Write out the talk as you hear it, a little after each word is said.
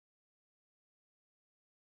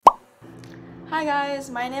Hi guys,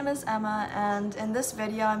 my name is Emma, and in this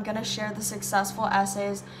video I'm going to share the successful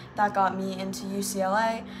essays that got me into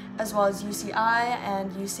UCLA, as well as UCI and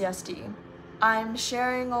UCSD. I'm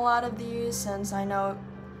sharing a lot of these since I know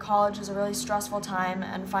college is a really stressful time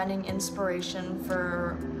and finding inspiration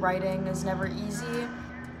for writing is never easy.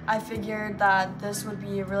 I figured that this would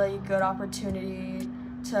be a really good opportunity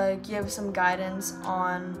to give some guidance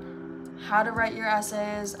on how to write your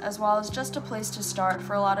essays, as well as just a place to start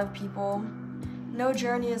for a lot of people. No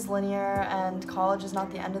journey is linear, and college is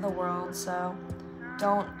not the end of the world, so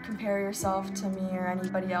don't compare yourself to me or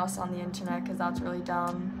anybody else on the internet, because that's really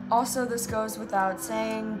dumb. Also, this goes without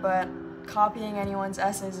saying, but copying anyone's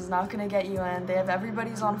essays is not going to get you in. They have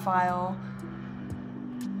everybody's on file.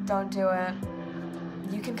 Don't do it.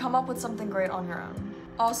 You can come up with something great on your own.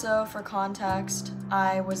 Also, for context,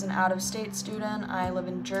 I was an out-of-state student. I live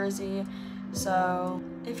in Jersey, so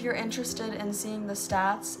if you're interested in seeing the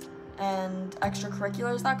stats and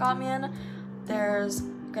extracurriculars that got me in, there's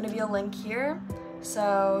going to be a link here,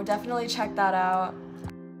 so definitely check that out.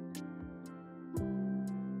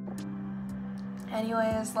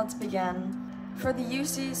 Anyways, let's begin. For the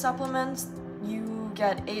UC supplements, you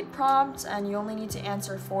get 8 prompts and you only need to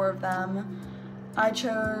answer 4 of them. I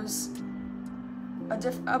chose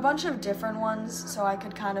a bunch of different ones so I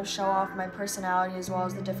could kind of show off my personality as well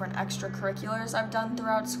as the different extracurriculars I've done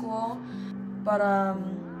throughout school. But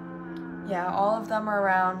yeah, all of them are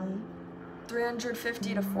around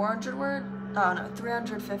 350 to 400 words. Oh no,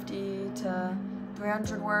 350 to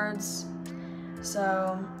 300 words.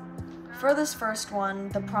 So for this first one,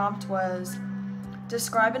 the prompt was,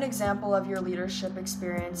 describe an example of your leadership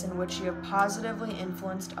experience in which you have positively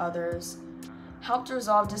influenced others, helped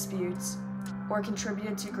resolve disputes, or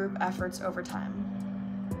contributed to group efforts over time.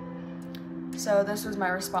 So this was my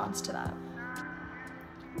response to that.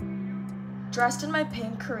 Dressed in my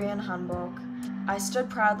pink Korean hanbok, I stood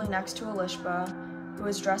proudly next to Alishba, who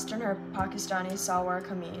was dressed in her Pakistani salwar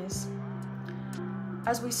kameez.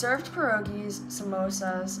 As we served pierogies,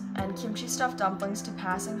 samosas, and kimchi-stuffed dumplings to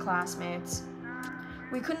passing classmates,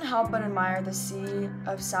 we couldn't help but admire the sea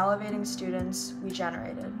of salivating students we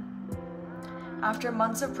generated. After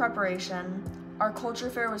months of preparation, our culture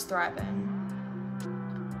fair was thriving.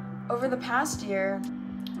 Over the past year,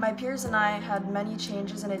 my peers and I had many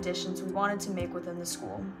changes and additions we wanted to make within the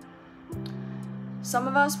school. Some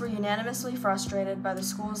of us were unanimously frustrated by the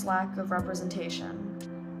school's lack of representation.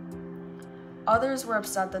 Others were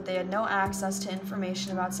upset that they had no access to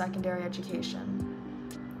information about secondary education.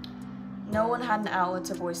 No one had an outlet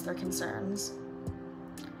to voice their concerns.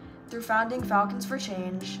 Through founding Falcons for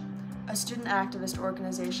Change, a student activist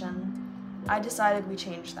organization, I decided we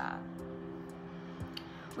change that.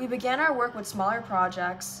 We began our work with smaller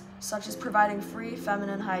projects, such as providing free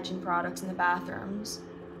feminine hygiene products in the bathrooms.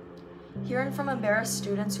 Hearing from embarrassed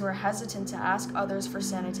students who are hesitant to ask others for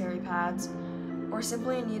sanitary pads, or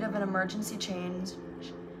simply in need of an emergency change,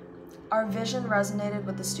 our vision resonated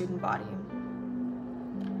with the student body.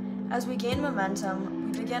 As we gained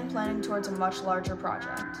momentum, we began planning towards a much larger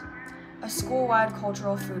project, a school-wide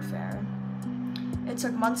cultural food fair. It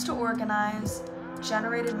took months to organize,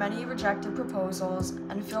 generated many rejected proposals,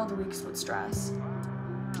 and filled weeks with stress.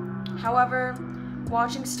 However,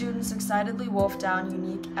 watching students excitedly wolf down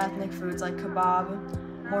unique ethnic foods like kebab,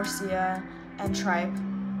 morsia, and tripe,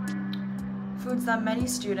 foods that many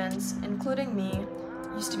students, including me,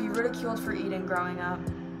 used to be ridiculed for eating growing up,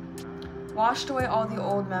 washed away all the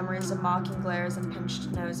old memories of mocking glares and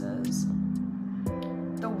pinched noses.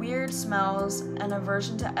 The weird smells and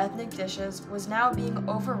aversion to ethnic dishes was now being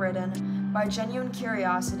overridden by genuine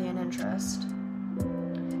curiosity and interest.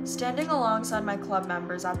 Standing alongside my club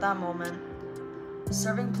members at that moment,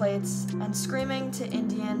 serving plates and screaming to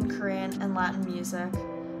Indian, Korean, and Latin music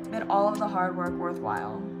made all of the hard work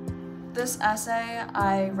worthwhile. This essay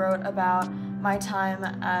I wrote about my time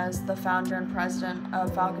as the founder and president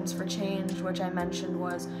of Falcons for Change, which I mentioned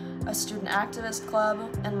was a student activist club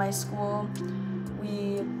in my school.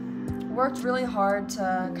 We worked really hard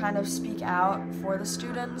to kind of speak out for the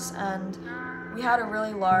students, and we had a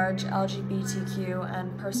really large LGBTQ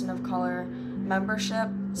and person of color membership,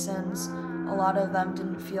 since a lot of them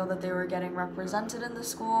didn't feel that they were getting represented in the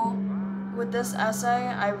school. With this essay,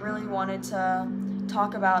 I really wanted to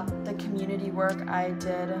talk about the community work I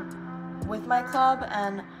did with my club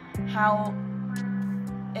and how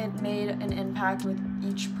it made an impact with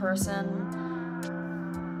each person.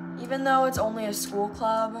 Even though it's only a school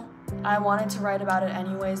club, I wanted to write about it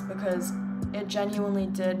anyways because it genuinely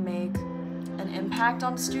did make an impact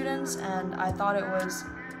on students, and I thought it was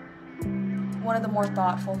one of the more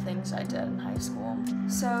thoughtful things I did in high school.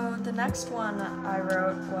 So the next one I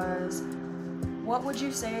wrote was What would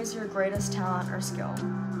you say is your greatest talent or skill?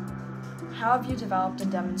 How have you developed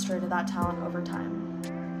and demonstrated that talent over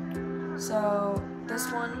time? So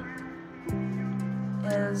this one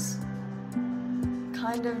is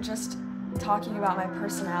kind of just talking about my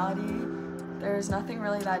personality. There's nothing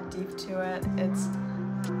really that deep to it. It's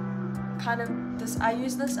kind of this, I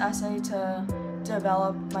use this essay to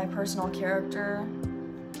develop my personal character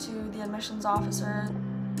to the admissions officer.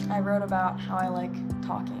 I wrote about how I like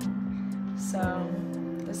talking. So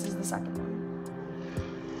this is the second one.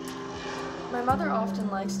 My mother often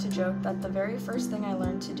likes to joke that the very first thing I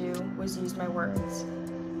learned to do was use my words.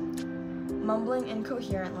 Mumbling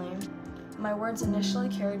incoherently, my words initially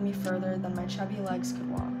carried me further than my chubby legs could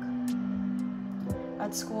walk.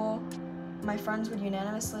 At school, my friends would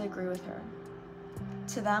unanimously agree with her.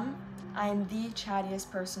 To them, I am the chattiest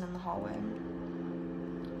person in the hallway.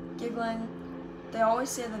 Giggling, they always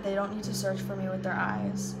say that they don't need to search for me with their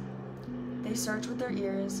eyes. They search with their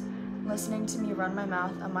ears, listening to me run my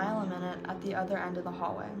mouth a mile a minute at the other end of the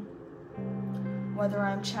hallway. Whether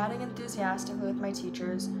I'm chatting enthusiastically with my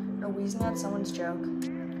teachers or wheezing at someone's joke,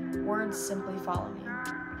 words simply follow me.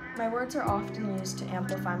 My words are often used to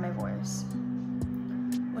amplify my voice.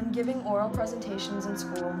 When giving oral presentations in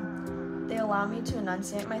school, they allow me to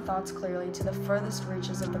enunciate my thoughts clearly to the furthest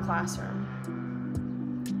reaches of the classroom.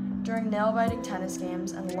 During nail-biting tennis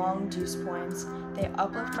games and long deuce points, they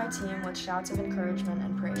uplift my team with shouts of encouragement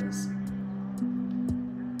and praise.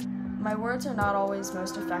 My words are not always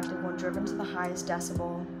most effective when driven to the highest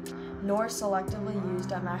decibel, nor selectively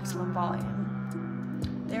used at maximum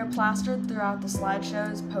volume. They are plastered throughout the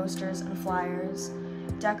slideshows, posters, and flyers,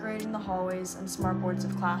 decorating the hallways and smartboards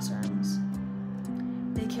of classrooms.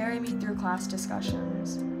 They carry me through class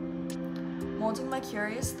discussions. Molding my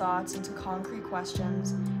curious thoughts into concrete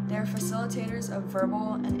questions, they are facilitators of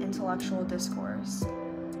verbal and intellectual discourse.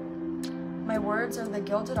 My words are the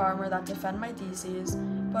gilded armor that defend my theses,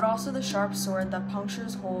 but also the sharp sword that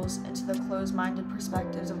punctures holes into the closed-minded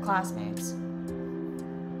perspectives of classmates.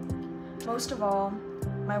 Most of all,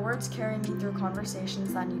 my words carry me through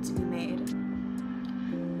conversations that need to be made.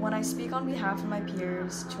 When I speak on behalf of my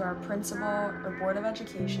peers to our principal or board of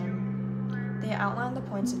education, they outline the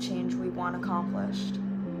points of change we want accomplished.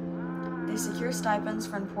 They secure stipends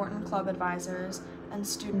for important club advisors and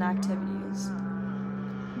student activities.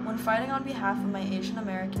 When fighting on behalf of my Asian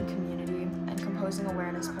American community and composing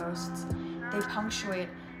awareness posts, they punctuate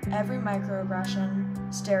every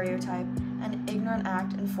microaggression, stereotype, and ignorant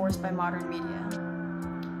act enforced by modern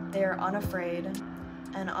media. They are unafraid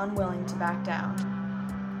and unwilling to back down.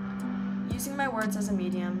 Using my words as a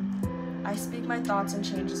medium, I speak my thoughts and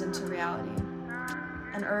changes into reality,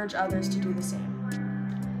 and urge others to do the same.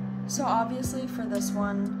 So obviously for this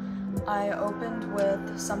one, I opened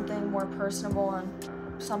with something more personable and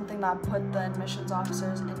something that put the admissions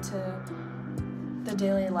officers into the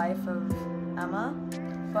daily life of Emma,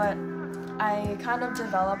 but I kind of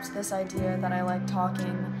developed this idea that I like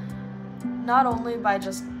talking, not only by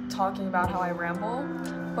just talking about how I ramble,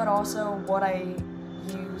 but also what I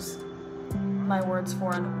use my words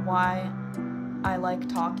for and why I like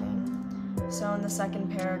talking. So in the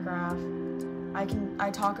second paragraph, I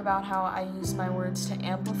talk about how I use my words to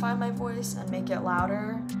amplify my voice and make it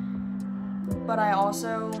louder, but I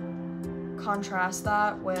also contrast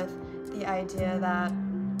that with the idea that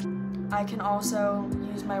I can also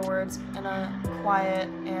use my words in a quiet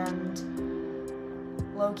and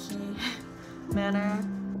low-key manner.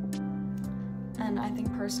 And I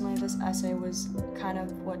think personally this essay was kind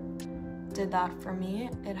of what did that for me.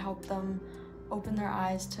 It helped them open their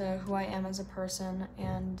eyes to who I am as a person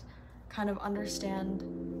and kind of understand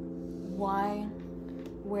why,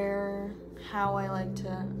 where, how I like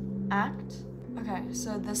to act. Okay,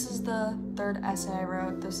 so this is the third essay I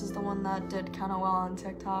wrote. This is the one that did kind of well on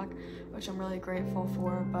TikTok, which I'm really grateful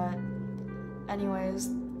for, but anyways,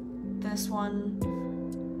 this one,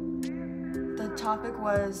 the topic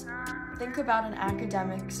was, think about an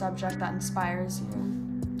academic subject that inspires you.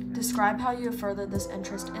 Describe how you have furthered this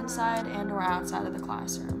interest inside and or outside of the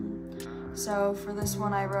classroom. So for this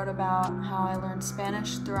one, I wrote about how I learned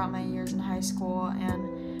Spanish throughout my years in high school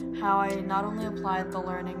and how I not only applied the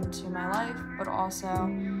learning to my life, but also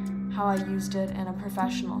how I used it in a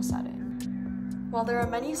professional setting. While there are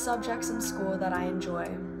many subjects in school that I enjoy,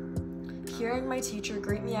 hearing my teacher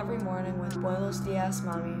greet me every morning with "Buenos dias,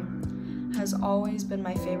 mami" has always been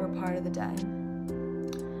my favorite part of the day.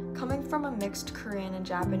 Coming from a mixed Korean and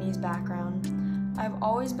Japanese background, I've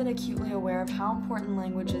always been acutely aware of how important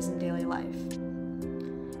language is in daily life.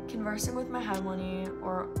 Conversing with my halmoni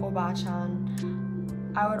or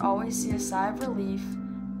oba-chan, I would always see a sigh of relief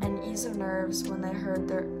and ease of nerves when they heard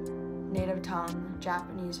native tongue,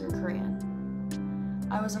 Japanese or Korean.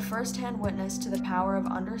 I was a first-hand witness to the power of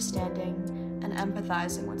understanding and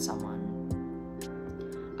empathizing with someone.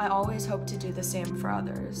 I always hope to do the same for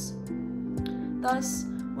others. Thus,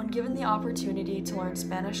 when given the opportunity to learn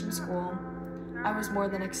Spanish in school, I was more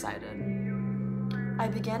than excited. I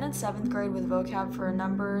began in 7th grade with vocab for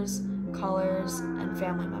numbers, colors, and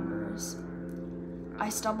family members. I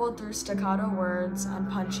stumbled through staccato words and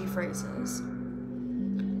punchy phrases.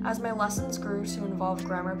 As my lessons grew to involve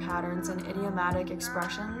grammar patterns and idiomatic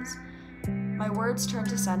expressions, my words turned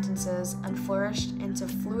to sentences and flourished into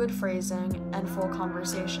fluid phrasing and full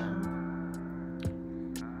conversation.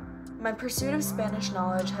 My pursuit of Spanish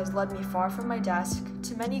knowledge has led me far from my desk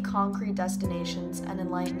to many concrete destinations and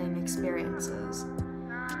enlightening experiences.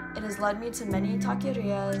 It has led me to many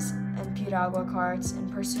taquerias and piragua carts in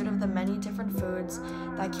pursuit of the many different foods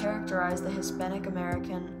that characterize the Hispanic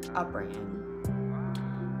American upbringing.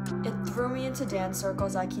 It threw me into dance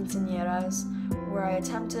circles at quinceañeras, where I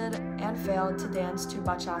attempted and failed to dance to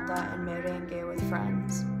bachata and merengue with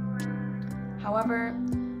friends. However,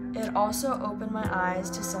 it also opened my eyes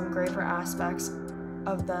to some graver aspects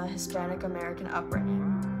of the Hispanic American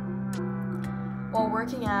upbringing. While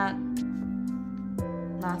working at,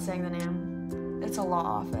 not saying the name, it's a law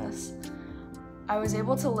office, I was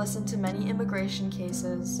able to listen to many immigration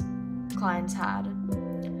cases clients had.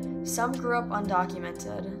 Some grew up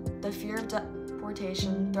undocumented, the fear of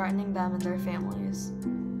deportation threatening them and their families.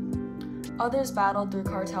 Others battled through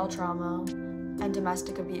cartel trauma and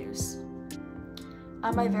domestic abuse.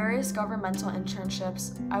 At my various governmental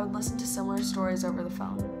internships, I would listen to similar stories over the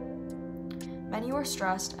phone. Many were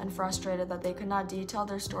stressed and frustrated that they could not detail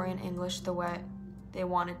their story in English the way they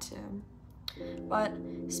wanted to. But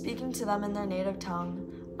speaking to them in their native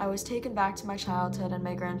tongue, I was taken back to my childhood and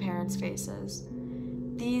my grandparents' faces.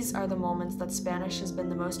 These are the moments that Spanish has been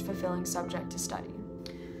the most fulfilling subject to study.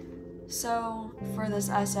 So, for this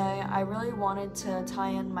essay, I really wanted to tie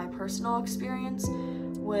in my personal experience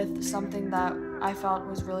with something that I felt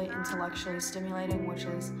was really intellectually stimulating, which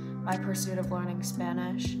is my pursuit of learning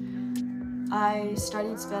Spanish. I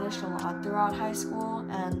studied Spanish a lot throughout high school,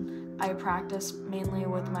 and I practiced mainly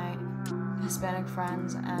with my Hispanic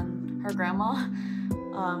friends and her grandma.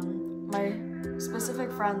 My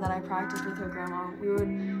specific friend that I practiced with her grandma, we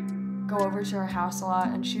would go over to her house a lot,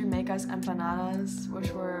 and she would make us empanadas,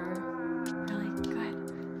 which were really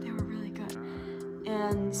good. They were really good.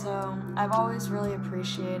 And so I've always really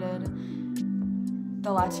appreciated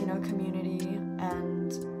the Latino community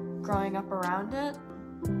and growing up around it.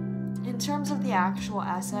 In terms of the actual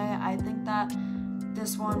essay, I think that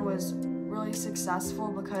this one was really successful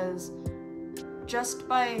because just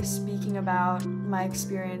by speaking about my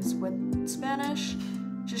experience with Spanish,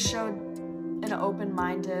 just showed an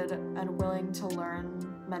open-minded and willing to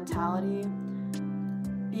learn mentality,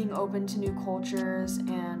 being open to new cultures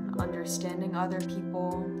and understanding other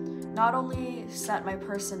people, not only set my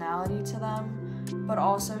personality to them, but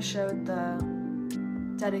also showed the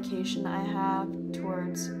dedication I have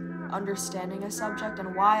towards understanding a subject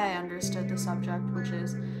and why I understood the subject, which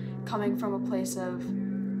is coming from a place of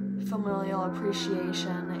familial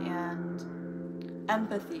appreciation and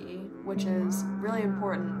empathy, which is really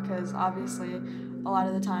important because obviously a lot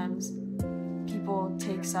of the times people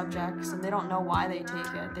take subjects and they don't know why they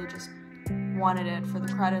take it, they just wanted it for the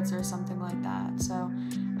credits or something like that. So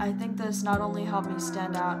I think this not only helped me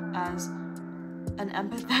stand out as an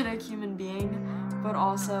empathetic human being, but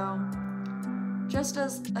also just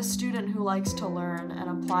as a student who likes to learn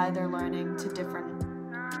and apply their learning to different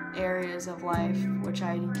areas of life, which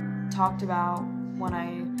I talked about when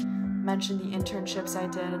I mentioned the internships I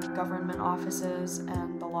did in government offices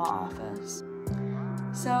and the law office.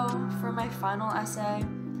 So for my final essay,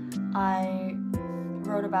 I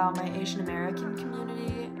wrote about my Asian American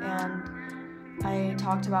community, and I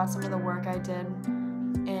talked about some of the work I did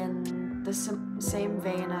in the same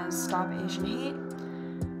vein as Stop Asian Hate.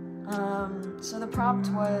 So the prompt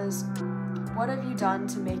was, what have you done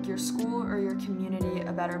to make your school or your community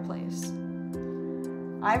a better place?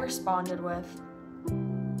 I responded with,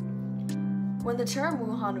 when the term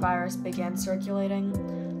Wuhan virus began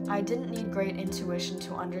circulating, I didn't need great intuition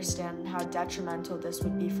to understand how detrimental this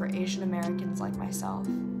would be for Asian Americans like myself.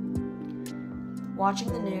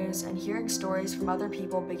 Watching the news and hearing stories from other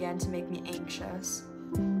people began to make me anxious.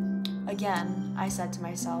 Again, I said to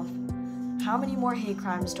myself, how many more hate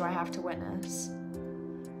crimes do I have to witness?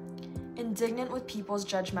 Indignant with people's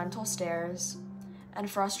judgmental stares and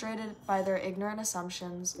frustrated by their ignorant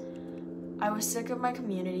assumptions, I was sick of my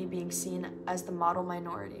community being seen as the model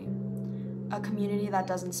minority, a community that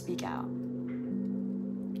doesn't speak out.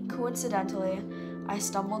 Coincidentally, I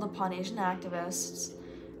stumbled upon Asian activists,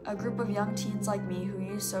 a group of young teens like me who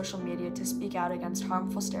use social media to speak out against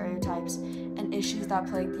harmful stereotypes and issues that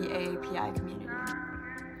plague the AAPI community.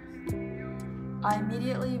 I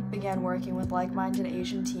immediately began working with like-minded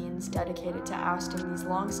Asian teens dedicated to ousting these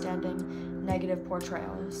long-standing negative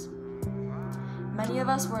portrayals. Many of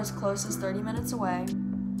us were as close as 30 minutes away,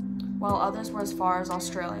 while others were as far as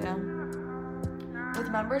Australia, with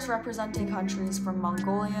members representing countries from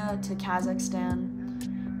Mongolia to Kazakhstan.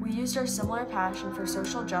 We used our similar passion for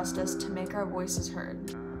social justice to make our voices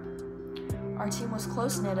heard. Our team was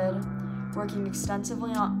close-knitted, working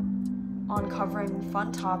extensively on covering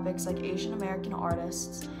fun topics like Asian American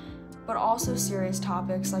artists, but also serious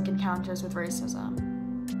topics like encounters with racism.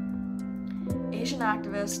 Asian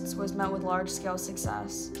Activists was met with large-scale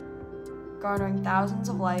success, garnering thousands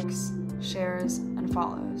of likes, shares, and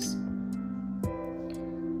follows.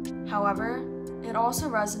 However, it also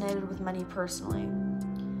resonated with many personally.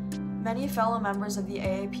 Many fellow members of the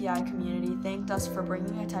AAPI community thanked us for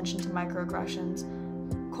bringing attention to microaggressions,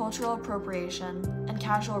 cultural appropriation, and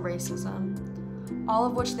casual racism, all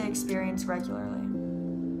of which they experience regularly.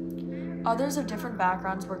 Others of different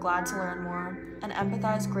backgrounds were glad to learn more and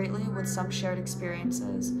empathized greatly with some shared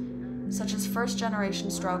experiences, such as first-generation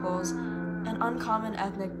struggles and uncommon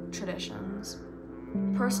ethnic traditions.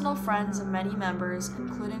 Personal friends of many members,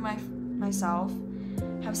 including myself,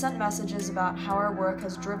 have sent messages about how our work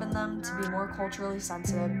has driven them to be more culturally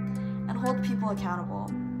sensitive and hold people accountable.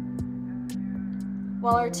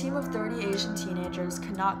 While our team of 30 Asian teenagers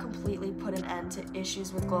could not completely put an end to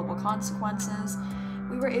issues with global consequences,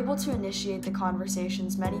 we were able to initiate the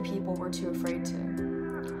conversations many people were too afraid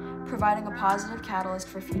to, providing a positive catalyst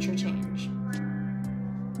for future change.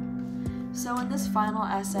 So in this final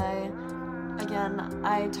essay, again,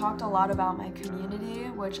 I talked a lot about my community,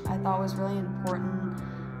 which I thought was really important.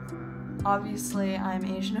 Obviously, I'm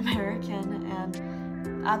Asian American,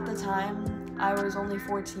 and at the time, I was only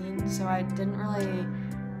 14, so I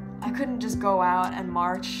couldn't just go out and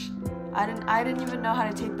march. I didn't even know how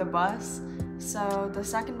to take the bus. So the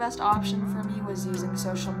second best option for me was using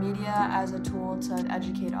social media as a tool to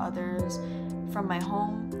educate others from my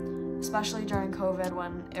home, especially during COVID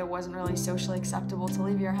when it wasn't really socially acceptable to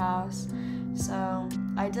leave your house. So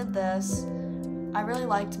I did this. I really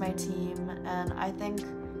liked my team, and I think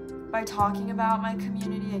by talking about my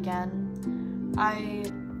community again, I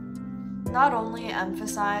not only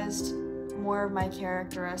emphasized more of my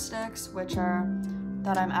characteristics, which are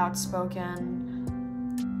that I'm outspoken,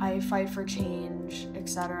 I fight for change,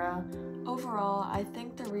 etc. Overall, I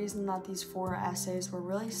think the reason that these 4 essays were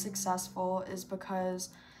really successful is because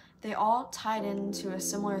they all tied into a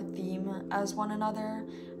similar theme as one another,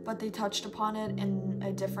 but they touched upon it in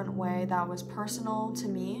a different way that was personal to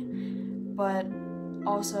me, but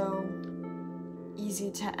also easy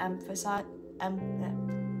to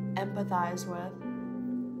empathize with.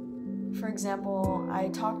 For example, I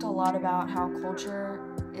talked a lot about how culture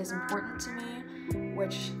is important to me,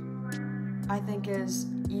 which I think is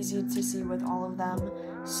easy to see with all of them.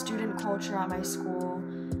 Student culture at my school,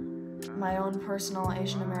 my own personal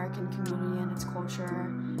Asian American community and its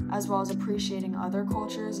culture, as well as appreciating other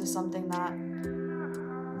cultures is something that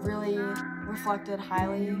really reflected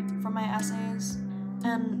highly from my essays.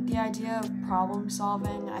 And the idea of problem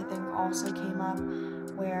solving, I think, also came up,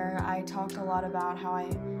 where I talked a lot about how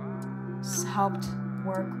I helped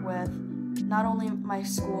work with not only my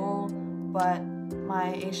school, but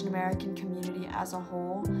my Asian American community as a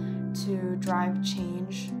whole to drive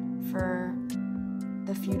change for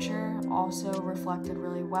the future. Also reflected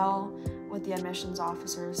really well with the admissions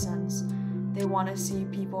officers, since they want to see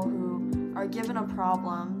people who are given a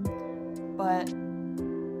problem but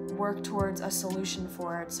work towards a solution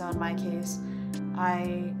for it. So in my case,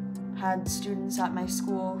 I had students at my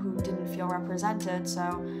school who didn't feel represented,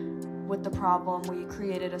 so with the problem we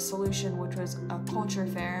created a solution, which was a culture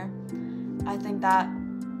fair. I think that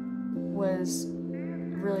was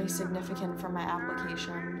really significant for my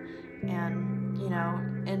application, and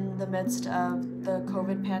in the midst of the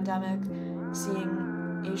COVID pandemic,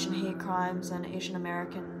 seeing Asian hate crimes and Asian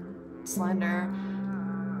American slander,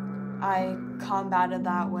 I combated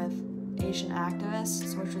that with Asian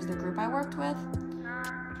Activists, which was the group I worked with.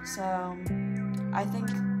 So I think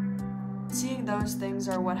seeing those things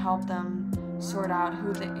are what helped them sort out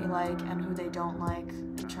who they like and who they don't like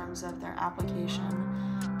in terms of their application.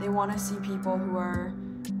 They want to see people who are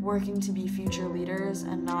working to be future leaders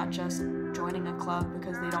and not just joining a club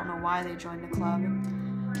because they don't know why they joined the club,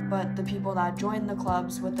 but the people that join the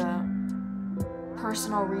clubs with a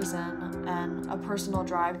personal reason and a personal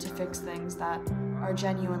drive to fix things that are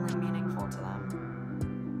genuinely meaningful to them.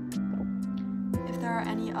 If there are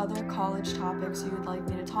any other college topics you would like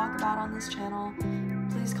me to talk about on this channel,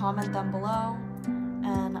 please comment them below,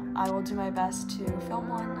 and I will do my best to film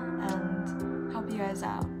one and help you guys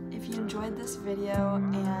out. If you enjoyed this video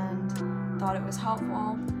and thought it was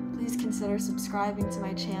helpful, please consider subscribing to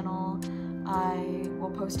my channel. I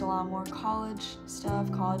will post a lot more college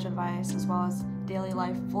stuff, college advice, as well as daily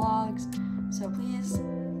life vlogs. So please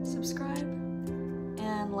subscribe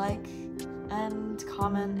and like and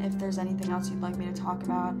comment if there's anything else you'd like me to talk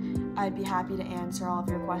about. I'd be happy to answer all of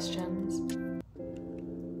your questions.